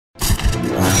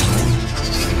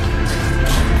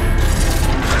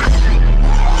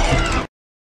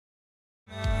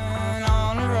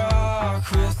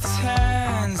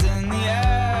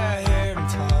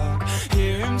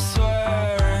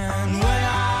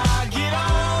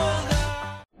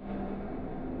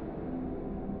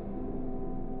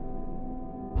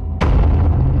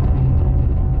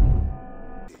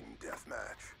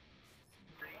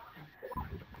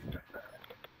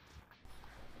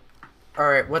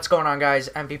what's going on, guys?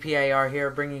 MVPAR here,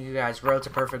 bringing you guys Road to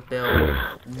Perfect build,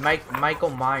 Michael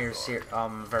Myers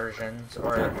versions,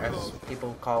 or as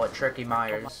people call it, Tricky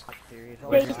Myers.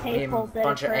 Me and a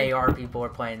bunch of AR people are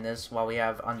playing this while we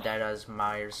have Undead as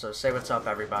Myers. So say what's up,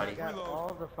 everybody.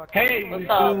 Hey, what's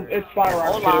up? It's Fire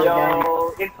Rock.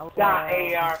 Yo, it's not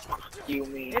AR. You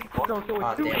mean? Oh damn,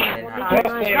 I didn't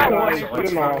have to. So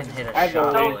let's fucking hit a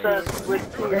shot.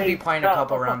 We're gonna be playing a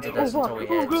couple rounds of this until we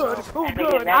hit.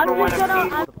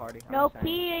 So. No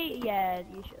P. Yeah,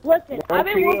 you should. Listen, I've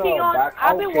been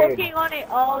working on it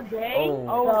all day,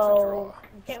 so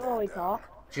you can't really talk.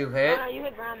 Did you hit? No, you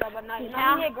hit ground up, but not.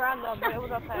 No, you hit ground up, but it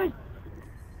was okay.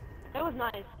 It was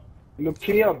nice.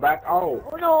 Lucia back out.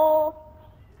 Oh no.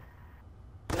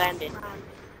 Landed.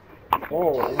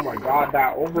 Oh my God,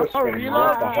 that overspin.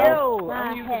 What the hell?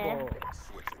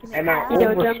 And that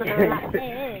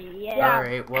overspin.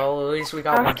 Alright, well at least we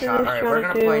got one shot. Alright, we're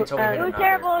gonna play until we hit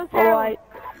another. Alright.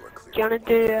 Do you wanna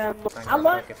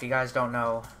do If you guys don't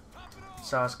know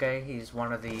Sasuke, he's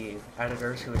one of the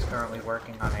editors who is currently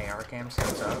working on AR cam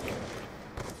since up.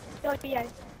 And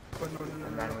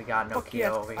then we got Nokia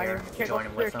over here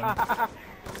joining with them.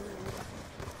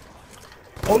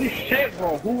 Holy shit,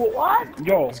 bro. Who? What?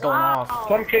 Yo. He's going off.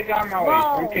 Some kid got my way.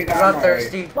 Some kid got Run my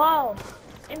thirsty. Wow.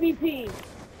 MVP.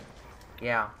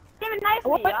 Yeah.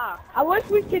 I wish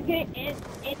we could get in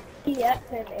TS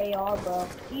and AR, bro.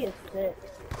 He is sick.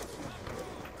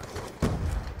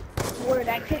 Where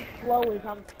that kid's slow is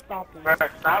unstoppable. Bro,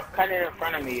 stop cutting in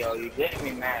front of me, yo. You're getting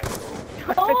me mad,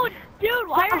 bro. Oh, dude,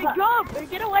 why are you jump?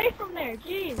 Get away from there,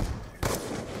 jeez.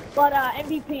 But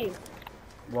MVP.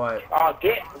 What? Oh,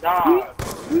 get dog.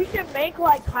 We should make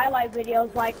like highlight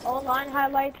videos, like online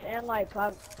highlights and like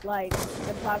highlights.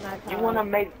 You wanna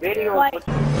make videos? Like,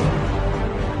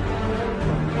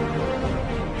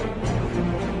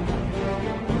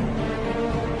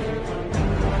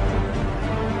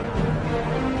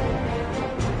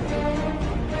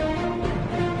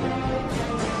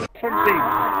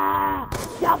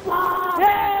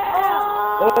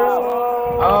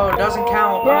 Oh, it doesn't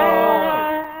count. The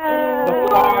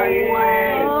fire. He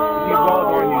goes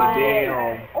on you,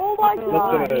 damn. Oh my God.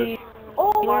 Look at this.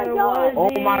 Oh my God.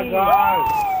 Oh my God.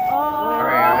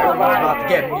 Alright, I'm about to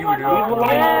get muted.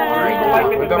 Alright,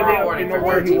 we've been recording for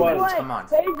 13 minutes. Come on.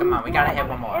 Come on, we gotta hit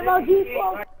one more. We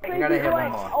gotta hit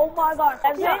one more. Oh my God.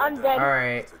 I'm dead.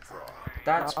 Alright.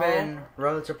 That's been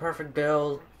Road to Perfect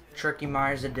build, Tricky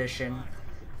Myers edition.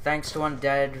 Thanks to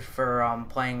Undead for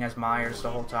playing as Myers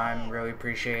the whole time. Really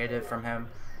appreciate it from him.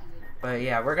 But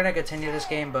yeah, we're gonna continue this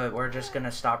game, but we're just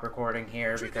gonna stop recording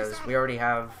here because we already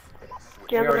have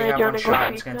one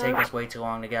shot. It's gonna take us way too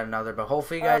long to get another. But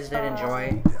hopefully you guys did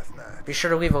enjoy. Be sure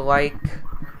to leave a like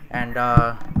and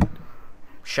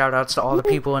shout outs to all the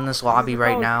people in this lobby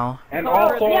right now. And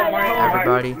also,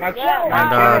 everybody.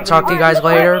 And talk to you guys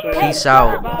later. Peace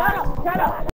out.